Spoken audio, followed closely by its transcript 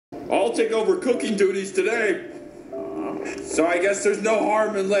I'll take over cooking duties today. So I guess there's no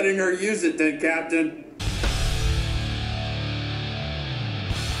harm in letting her use it then, Captain.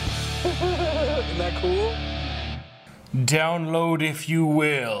 Isn't that cool? Download if you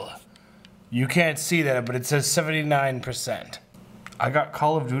will. You can't see that, but it says 79%. I got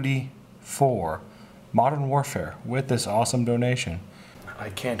Call of Duty 4 Modern Warfare with this awesome donation. I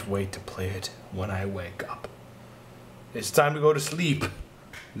can't wait to play it when I wake up. It's time to go to sleep.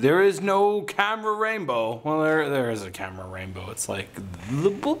 There is no camera rainbow. Well, there is a camera rainbow. It's like...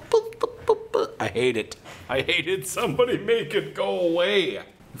 I hate it. I hate it. Somebody make it go away.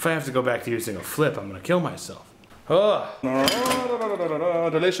 If I have to go back to using a flip, I'm gonna kill myself. Oh,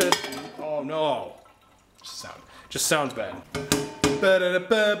 delicious. Oh no. Just sounds bad.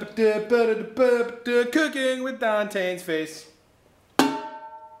 Cooking with Dante's face.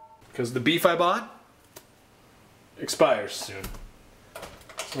 Because the beef I bought expires soon.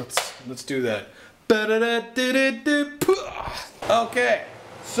 So let's do that. Okay,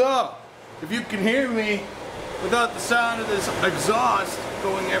 so if you can hear me without the sound of this exhaust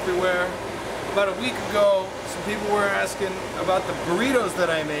going everywhere, about a week ago, some people were asking about the burritos that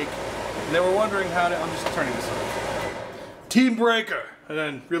I make, and they were wondering how to. I'm just turning this on. Team Breaker, and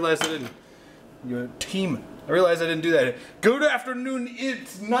then realized I didn't. I realized I didn't do that. Good afternoon.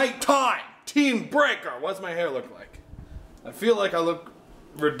 It's nighttime. Team Breaker. What's my hair look like? I feel like I look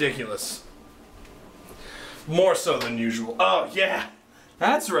ridiculous. More so than usual. Oh yeah,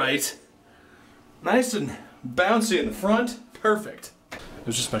 that's right. Nice and bouncy in the front. Perfect. It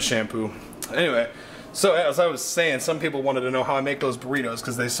was just my shampoo. Anyway, so as I was saying, some people wanted to know how I make those burritos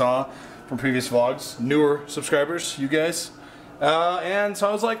because they saw from previous vlogs, newer subscribers, you guys. And so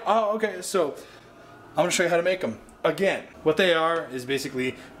I was like, oh, okay, so I'm gonna show you how to make them. Again, what they are is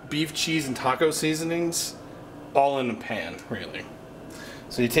basically beef, cheese, and taco seasonings all in a pan, really.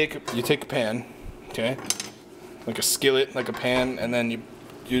 So you take a pan, okay, like a skillet, like a pan, and then you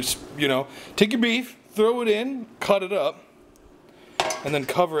just, you know, take your beef, throw it in, cut it up, and then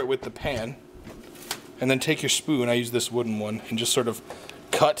cover it with the pan, and then take your spoon, I use this wooden one, and just sort of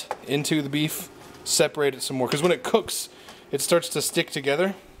cut into the beef, separate it some more, because when it cooks, it starts to stick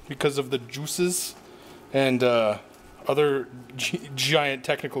together because of the juices and other giant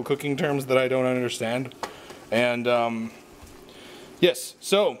technical cooking terms that I don't understand. And yes,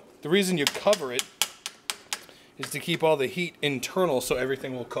 so the reason you cover it is to keep all the heat internal so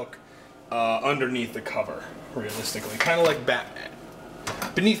everything will cook underneath the cover, realistically. Kind of like Batman.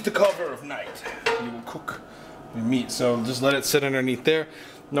 Beneath the cover of night, you will cook your meat. So just let it sit underneath there.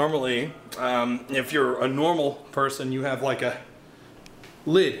 Normally, if you're a normal person, you have like a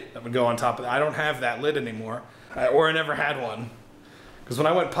lid that would go on top of it. I don't have that lid anymore, or I never had one. Because when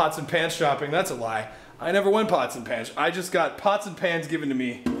I went pots and pans shopping, that's a lie. I never went pots and pans. I just got pots and pans given to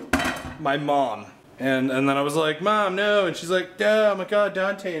me, my mom. And then I was like, Mom, no. And she's like, yeah, oh my God,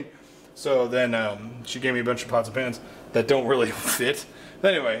 Dante. So then she gave me a bunch of pots and pans that don't really fit.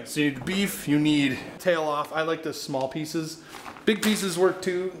 But anyway, so you need beef, you need tail off. I like the small pieces. Big pieces work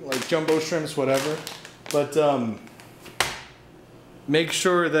too, like jumbo shrimps, whatever. But make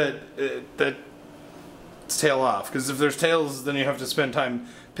sure that it's tail off. Because if there's tails, then you have to spend time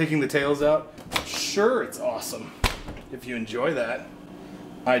picking the tails out. Sure, it's awesome if you enjoy that.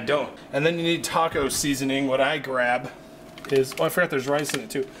 I don't. And then you need taco seasoning. What I grab is, oh, I forgot there's rice in it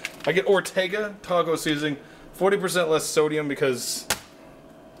too. I get Ortega taco seasoning, 40% less sodium because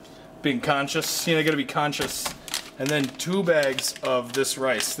being conscious, you know, you gotta be conscious. And then 2 bags of this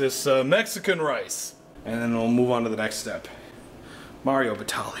rice, this Mexican rice. And then we'll move on to the next step. Mario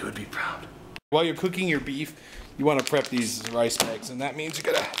Batali would be proud. While you're cooking your beef, you want to prep these rice bags, and that means you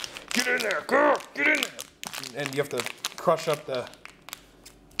gotta get in there, girl, get in there. And you have to crush up the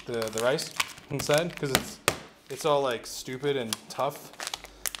rice inside because it's all like stupid and tough.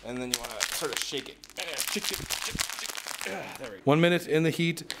 And then you want to sort of shake it. There we go. 1 minute in the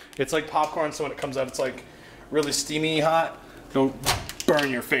heat. It's like popcorn, so when it comes out, it's like really steamy hot. Don't burn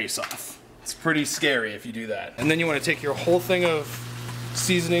your face off. It's pretty scary if you do that. And then you want to take your whole thing of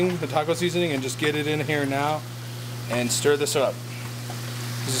seasoning, the taco seasoning, and just get it in here now and stir this up.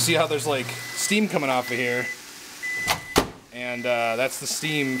 Because you see how there's like steam coming off of here, and that's the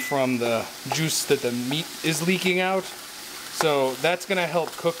steam from the juice that the meat is leaking out. So that's gonna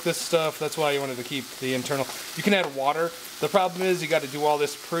help cook this stuff. That's why you wanted to keep the internal. You can add water. The problem is you got to do all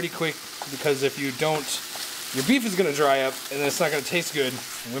this pretty quick because if you don't, your beef is gonna dry up and it's not gonna taste good.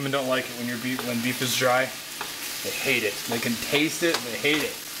 Women don't like it when beef is dry. They hate it. They can taste it and they hate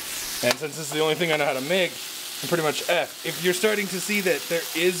it. And since this is the only thing I know how to make, I'm pretty much F. If you're starting to see that there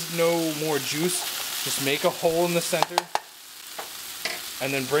is no more juice, just make a hole in the center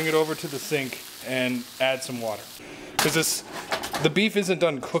and then bring it over to the sink and add some water. Because the beef isn't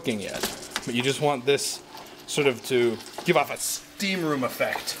done cooking yet, but you just want this sort of to give off a steam room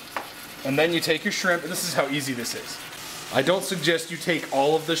effect. And then you take your shrimp, and this is how easy this is. I don't suggest you take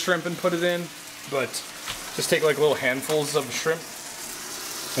all of the shrimp and put it in, but just take like little handfuls of shrimp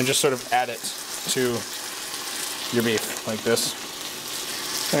and just sort of add it to your beef like this.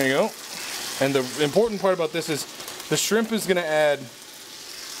 There you go. And the important part about this is the shrimp is gonna add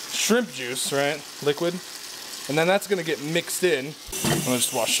shrimp juice, right? Liquid. And then that's gonna get mixed in. I'm gonna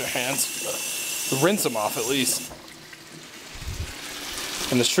just wash your hands. Rinse them off at least.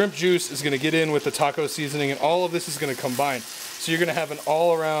 And the shrimp juice is gonna get in with the taco seasoning, and all of this is gonna combine. So you're gonna have an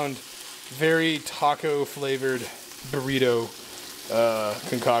all-around, very taco flavored burrito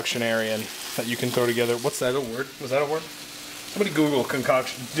concoctionarian that you can throw together. What's that, a word? Was that a word? Somebody Google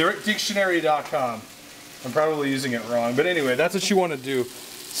concoction. Dictionary.com. I'm probably using it wrong, but anyway, that's what you want to do.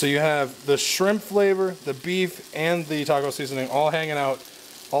 So you have the shrimp flavor, the beef, and the taco seasoning all hanging out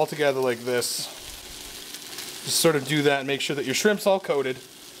all together like this. Just sort of do that and make sure that your shrimp's all coated,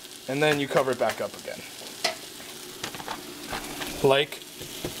 and then you cover it back up again. Like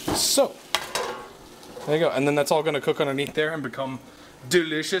so. There you go, and then that's all going to cook underneath there and become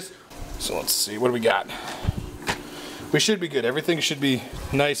delicious. So let's see, what do we got? We should be good. Everything should be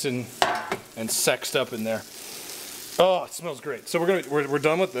nice and sexed up in there. Oh, it smells great. So we're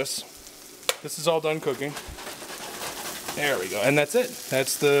done with this. This is all done cooking. There we go, and that's it.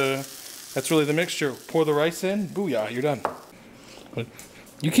 That's really the mixture. Pour the rice in. Booyah, you're done.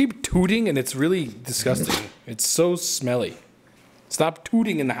 You keep tooting, and it's really disgusting. It's so smelly. Stop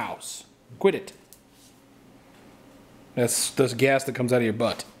tooting in the house. Quit it. That's the gas that comes out of your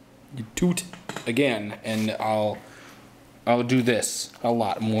butt. You toot again, and I'll do this a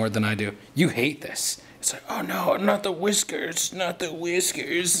lot more than I do. You hate this. It's like, oh no, not the whiskers, not the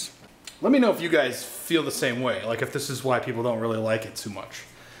whiskers. Let me know if you guys feel the same way. Like if this is why people don't really like it too much.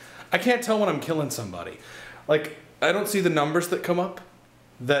 I can't tell when I'm killing somebody. Like, I don't see the numbers that come up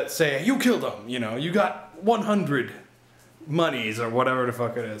that say, you killed them, you know, you got 100 monies or whatever the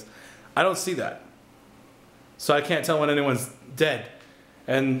fuck it is. I don't see that. So I can't tell when anyone's dead.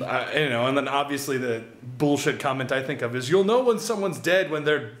 And you know, and then obviously the bullshit comment I think of is, you'll know when someone's dead when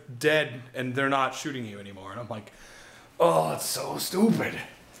they're dead and they're not shooting you anymore. And I'm like, oh, it's so stupid.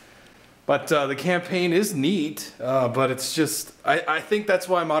 But the campaign is neat, but it's just, I think that's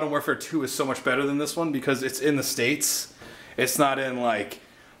why Modern Warfare 2 is so much better than this one, because it's in the States. It's not in like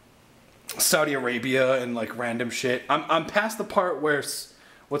Saudi Arabia and like random shit. I'm past the part where,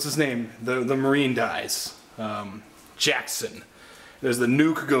 what's his name? The Marine dies. Jackson. There's the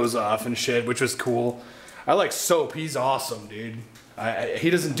nuke goes off and shit, which was cool. I like Soap, he's awesome, dude.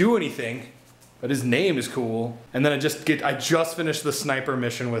 He doesn't do anything, but his name is cool. And then I just finished the sniper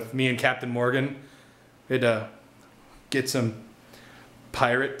mission with me and Captain Morgan. We had to get some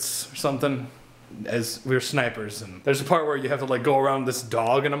pirates or something, as we were snipers. And there's a part where you have to like go around this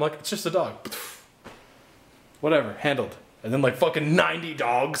dog, and I'm like, it's just a dog. Whatever, handled. And then like fucking 90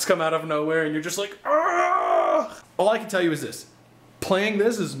 dogs come out of nowhere, and you're just like, ah! All I can tell you is this. Playing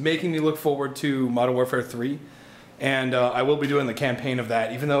this is making me look forward to Modern Warfare 3, and I will be doing the campaign of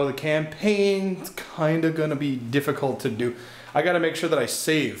that, even though the campaign's kind of gonna be difficult to do. I gotta make sure that I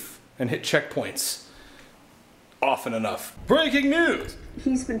save and hit checkpoints often enough. Breaking news!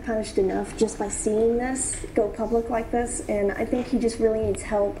 He's been punished enough just by seeing this go public like this, and I think he just really needs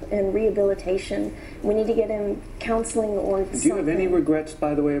help and rehabilitation. We need to get him counseling or something. Do you have any regrets,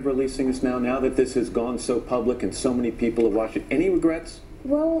 by the way, of releasing this now that this has gone so public and so many people have watched it? Any regrets?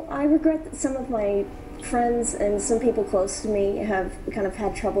 Well, I regret that some of my friends and some people close to me have kind of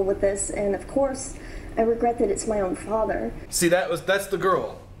had trouble with this, and of course, I regret that it's my own father. See, that's the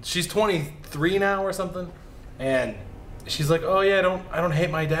girl. She's 23 now or something, and she's like, oh yeah, I don't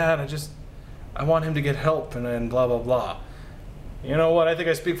hate my dad. I want him to get help and blah blah blah. You know what? I think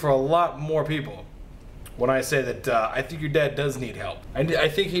I speak for a lot more people when I say that I think your dad does need help. I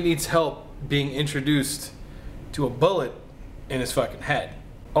think he needs help being introduced to a bullet in his fucking head.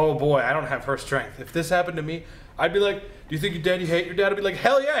 Oh boy, I don't have her strength. If this happened to me, I'd be like, do you think you hate your dad? I'd be like,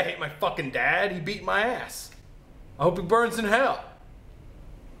 hell yeah, I hate my fucking dad. He beat my ass. I hope he burns in hell.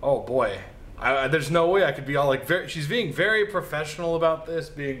 Oh boy. There's no way I could be all like, she's being very professional about this,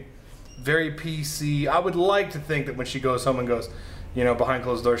 being very PC. I would like to think that when she goes home and goes, you know, behind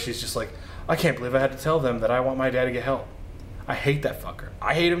closed doors, she's just like, I can't believe I had to tell them that I want my dad to get help. I hate that fucker.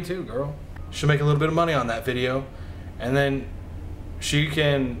 I hate him too, girl. She'll make a little bit of money on that video, and then she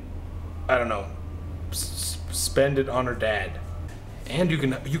can, I don't know, spend it on her dad. And you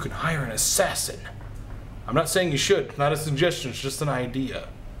can hire an assassin. I'm not saying you should. It's not a suggestion. It's just an idea.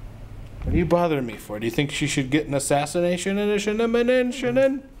 What are you bothering me for? Do you think she should get an assassination edition?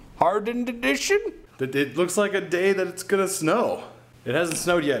 Hardened edition? It looks like a day that it's gonna snow. It hasn't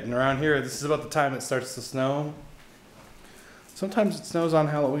snowed yet, and around here, this is about the time it starts to snow. Sometimes it snows on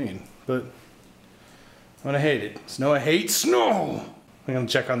Halloween, but I'm gonna hate it. I hate snow! I'm gonna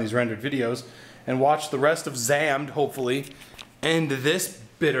check on these rendered videos and watch the rest of Xam'd, hopefully, and this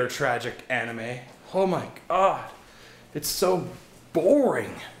bitter, tragic anime. Oh my god. It's so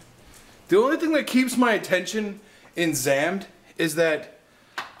boring. The only thing that keeps my attention in Xam'd is that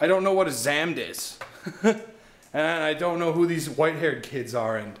I don't know what a Xam'd is. And I don't know who these white-haired kids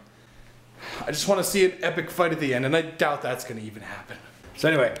are, and I just want to see an epic fight at the end, and I doubt that's going to even happen. So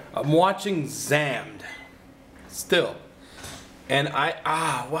anyway, I'm watching Xam'd still. And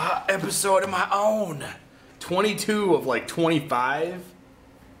what episode am I on? 22 of like 25?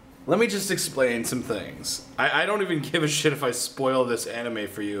 Let me just explain some things. I don't even give a shit if I spoil this anime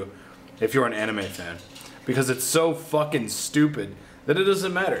for you, if you're an anime fan. Because it's so fucking stupid that it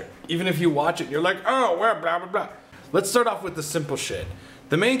doesn't matter. Even if you watch it, you're like, oh, well, blah, blah, blah. Let's start off with the simple shit.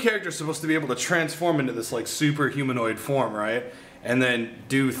 The main character is supposed to be able to transform into this like super humanoid form, right? And then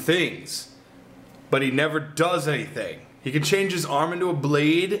do things. But he never does anything. He can change his arm into a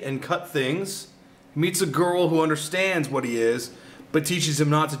blade and cut things. He meets a girl who understands what he is, but teaches him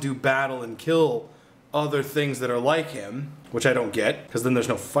not to do battle and kill other things that are like him, which I don't get, because then there's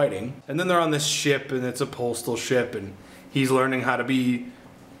no fighting. And then they're on this ship, and it's a postal ship, and he's learning how to be,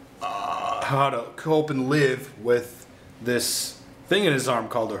 how to cope and live with this thing in his arm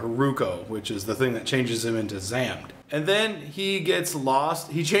called a Haruko, which is the thing that changes him into Xam'd. And then he gets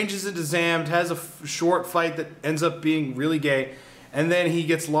lost. He changes into Xam'd, has a short fight that ends up being really gay, and then he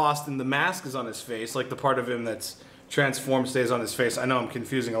gets lost and the mask is on his face, like the part of him that's transformed stays on his face. I know I'm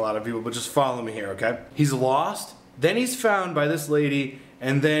confusing a lot of people, but just follow me here, okay? He's lost, then he's found by this lady,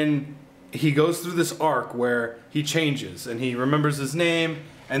 and then he goes through this arc where he changes and he remembers his name,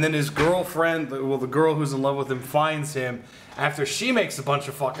 and then his girlfriend, well, the girl who's in love with him, finds him after she makes a bunch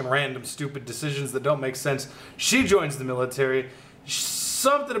of fucking random stupid decisions that don't make sense. She joins the military,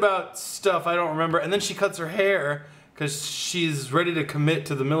 something about stuff I don't remember, and then she cuts her hair because she's ready to commit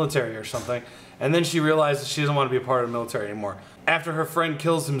to the military or something, and then she realizes she doesn't want to be a part of the military anymore after her friend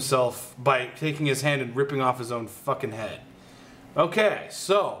kills himself by taking his hand and ripping off his own fucking head. Okay,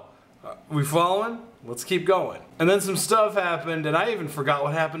 so we following? Let's keep going. And then some stuff happened, and I even forgot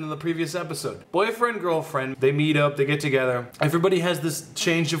what happened in the previous episode. Boyfriend, girlfriend, they meet up, they get together. Everybody has this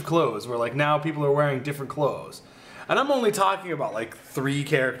change of clothes where like now people are wearing different clothes. And I'm only talking about like 3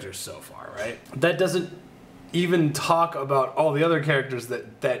 characters so far, right? That doesn't even talk about all the other characters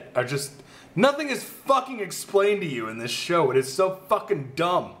that are just... Nothing is fucking explained to you in this show. It is so fucking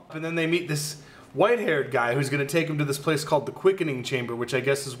dumb. And then they meet this white-haired guy who's gonna take him to this place called the Quickening Chamber, which I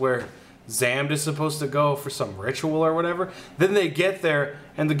guess is where Xam'd is supposed to go for some ritual or whatever. Then they get there,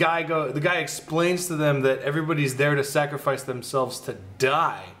 and the guy explains to them that everybody's there to sacrifice themselves to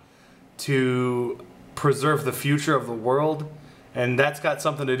die to preserve the future of the world, and that's got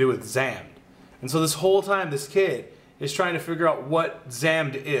something to do with Xam'd. And so this whole time, this kid is trying to figure out what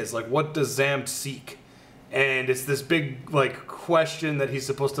Xam'd is, like what does Xam'd seek? And it's this big like question that he's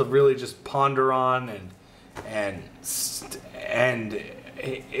supposed to really just ponder on, and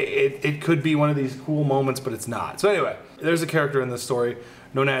it could be one of these cool moments, but it's not. So anyway, there's a character in this story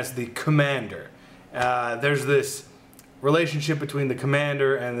known as the Commander. There's this relationship between the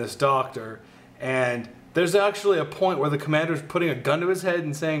Commander and this doctor, and there's actually a point where the Commander's putting a gun to his head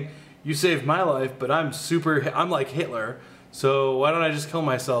and saying, "You saved my life, but I'm like Hitler, so why don't I just kill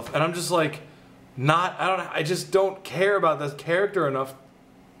myself?" And I'm just like, I just don't care about this character enough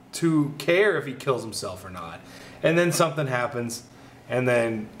to care if he kills himself or not. And then something happens, and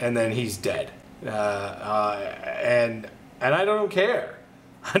then he's dead. And I don't care.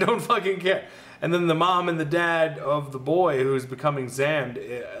 I don't fucking care. And then the mom and the dad of the boy who's becoming Xam'd,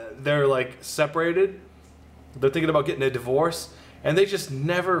 they're like separated. They're thinking about getting a divorce, and they just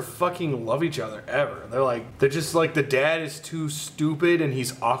never fucking love each other ever. They're just like the dad is too stupid and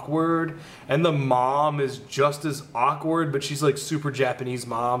he's awkward, and the mom is just as awkward, but she's like super Japanese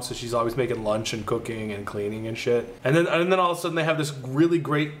mom, so she's always making lunch and cooking and cleaning and shit. And then all of a sudden they have this really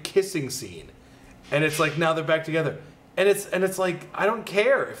great kissing scene, and it's like now they're back together, and it's like I don't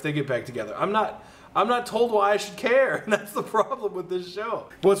care if they get back together. I'm not told why I should care, and that's the problem with this show.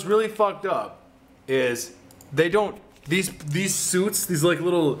 What's really fucked up is they don't. These suits, these like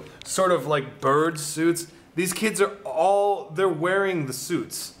little sort of like bird suits, these kids are they're wearing the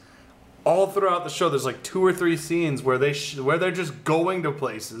suits all throughout the show. There's like 2 or 3 scenes where they're just going to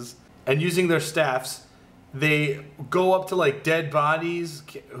places and using their staffs they go up to like dead bodies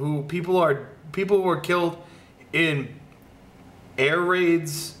who people who were killed in air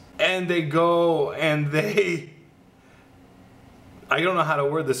raids, and they go and they, I don't know how to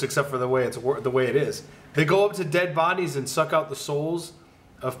word this except for the way it is. They go up to dead bodies and suck out the souls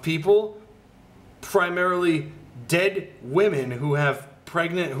of people, primarily dead women who are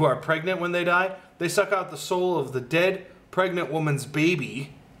pregnant when they die. They suck out the soul of the dead pregnant woman's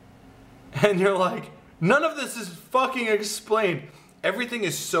baby. And you're like, none of this is fucking explained. Everything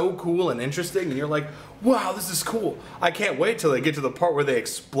is so cool and interesting, and you're like, wow, this is cool. I can't wait till they get to the part where they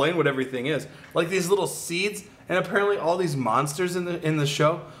explain what everything is. Like these little seeds, and apparently all these monsters in the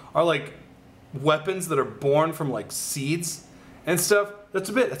show are like weapons that are born from like seeds and stuff.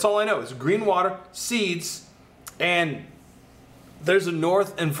 That's all I know. It's green water, seeds, and there's a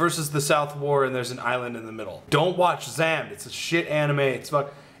North and versus the South war, and there's an island in the middle. Don't watch Xam'd. It's a shit anime. It's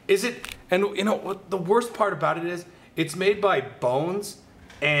fuck. Is it? And you know what the worst part about it is? It's made by Bones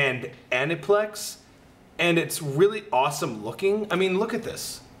and Aniplex, and it's really awesome looking. I mean, look at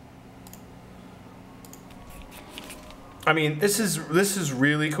this. I mean, this is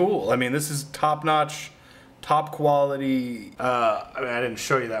really cool. I mean, this is top-notch, top quality. I mean, I didn't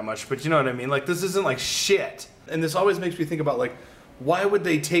show you that much, but you know what I mean? Like, this isn't like shit. And this always makes me think about, like, why would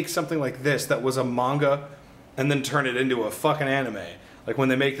they take something like this that was a manga and then turn it into a fucking anime? Like, when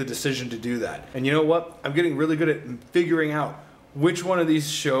they make the decision to do that. And you know what? I'm getting really good at figuring out which one of these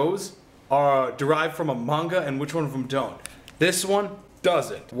shows are derived from a manga and which one of them don't. This one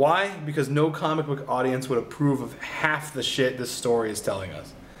doesn't. Why? Because no comic book audience would approve of half the shit this story is telling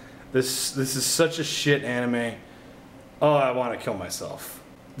us. This is such a shit anime. Oh, I want to kill myself.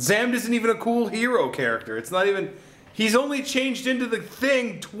 Xam'd isn't even a cool hero character. It's not even... He's only changed into the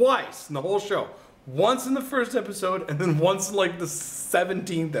Thing twice in the whole show. Once in the first episode, and then once in like the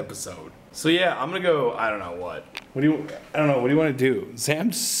 17th episode. So yeah, I'm gonna go, I don't know what. I don't know, what do you want to do?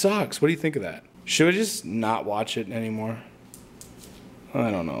 Xam'd sucks. What do you think of that? Should I just not watch it anymore? I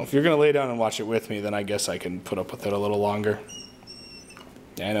don't know. If you're gonna lay down and watch it with me, then I guess I can put up with it a little longer.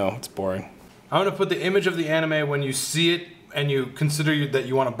 Yeah, I know, it's boring. I'm gonna put the image of the anime when you see it and you consider that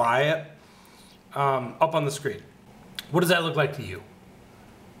you want to buy it up on the screen. What does that look like to you?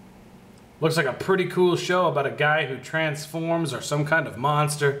 Looks like a pretty cool show about a guy who transforms or some kind of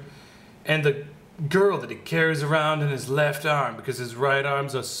monster, and the girl that he carries around in his left arm because his right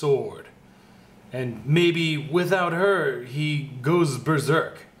arm's a sword. And maybe without her, he goes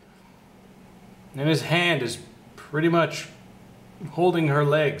berserk. And his hand is pretty much holding her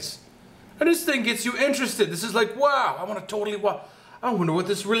legs. And this thing gets you interested. This is like, wow, I want to totally watch. I wonder what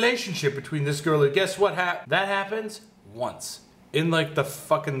this relationship between this girl is. Guess what? That happens once. In like the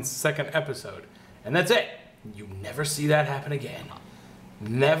fucking second episode. And that's it. You never see that happen again.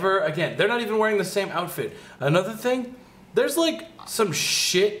 Never again. They're not even wearing the same outfit. Another thing, there's like some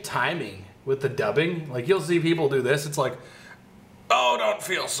shit timing with the dubbing. Like you'll see people do this. It's like, oh, don't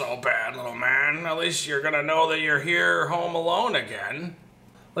feel so bad, little man. At least you're gonna know that you're here home alone again.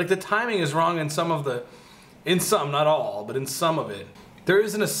 Like the timing is wrong in some, not all, but in some of it. There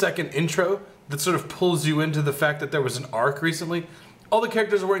isn't a second intro that sort of pulls you into the fact that there was an arc recently. All the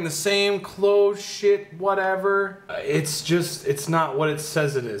characters are wearing the same clothes, shit, whatever. It's not what it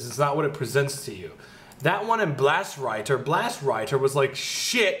says it is. It's not what it presents to you. That one in Blast Writer was like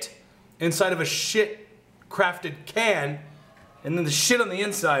shit inside of a shit crafted can, and then the shit on the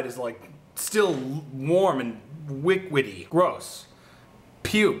inside is like still warm and witty. Gross.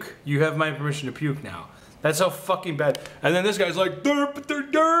 Puke. You have my permission to puke now. That's how fucking bad. And then this guy's like, I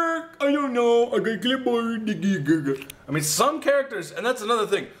don't know. I mean, some characters, and that's another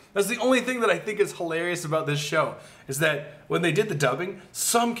thing. That's the only thing that I think is hilarious about this show, is that when they did the dubbing,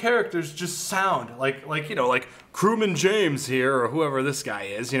 some characters just sound like you know, like Crewman James here, or whoever this guy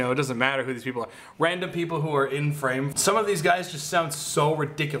is. You know, it doesn't matter who these people are. Random people who are in frame. Some of these guys just sound so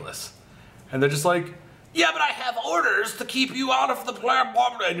ridiculous. And they're just like, yeah, but I have orders to keep you out of the plan.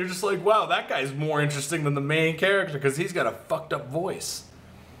 And you're just like, wow, that guy's more interesting than the main character because he's got a fucked up voice.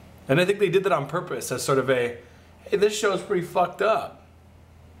 And I think they did that on purpose as sort of a, hey, this show's pretty fucked up.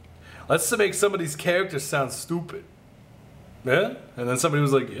 Let's make some of these characters sound stupid. Yeah? And then somebody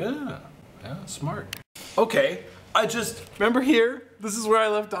was like, yeah, smart. Okay, remember here, this is where I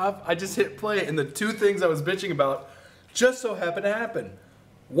left off. I just hit play and the two things I was bitching about just so happened to happen.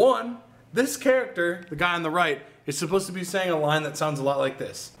 One, this character, the guy on the right, is supposed to be saying a line that sounds a lot like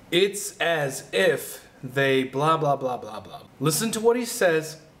this. It's as if they blah blah blah blah blah. Listen to what he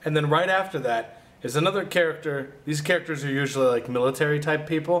says, and then right after that is another character. These characters are usually like military type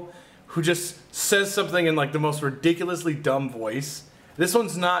people who just says something in like the most ridiculously dumb voice. This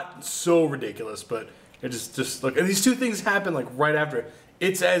one's not so ridiculous, but It just look, and these two things happen like right after it.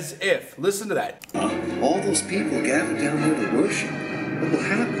 It's as if, listen to that. All those people gathered down there to worship. What will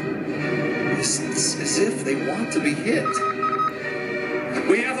happen? It's as if they want to be hit.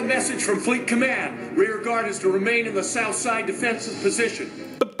 We have a message from Fleet Command. Rear guard is to remain in the south side defensive position.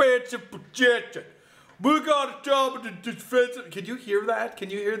 Defensive position. We got a job in the defensive. Can you hear that? Can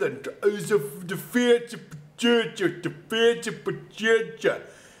you hear the defensive position? Defensive position.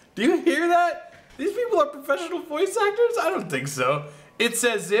 Do you hear that? These people are professional voice actors? I don't think so. It's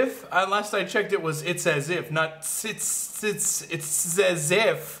as if, last I checked it was it's as if, not it's as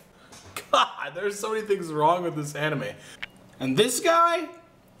if. God, there's so many things wrong with this anime. And this guy,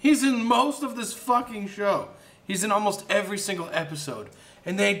 he's in most of this fucking show. He's in almost every single episode.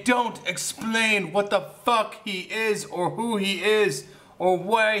 And they don't explain what the fuck he is or who he is or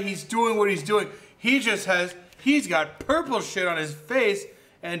why he's doing what he's doing. He's got purple shit on his face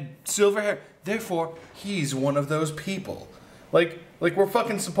and silver hair. Therefore, he's one of those people. Like we're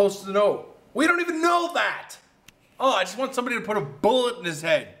fucking supposed to know. We don't even know that. Oh, I just want somebody to put a bullet in his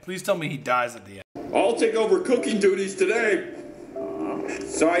head. Please tell me he dies at the end. I'll take over cooking duties today.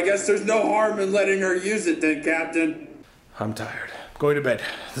 So I guess there's no harm in letting her use it then, Captain. I'm tired. Going to bed.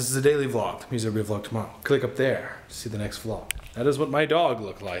 This is a daily vlog. Means there'll be a vlog tomorrow. Click up there to see the next vlog. That is what my dog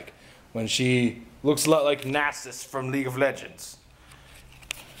looked like when she looks a lot like Nasus from League of Legends.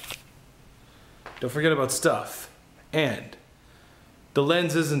 Don't forget about stuff. And the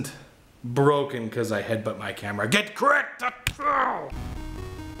lens isn't broken because I headbutt my camera. Get correct!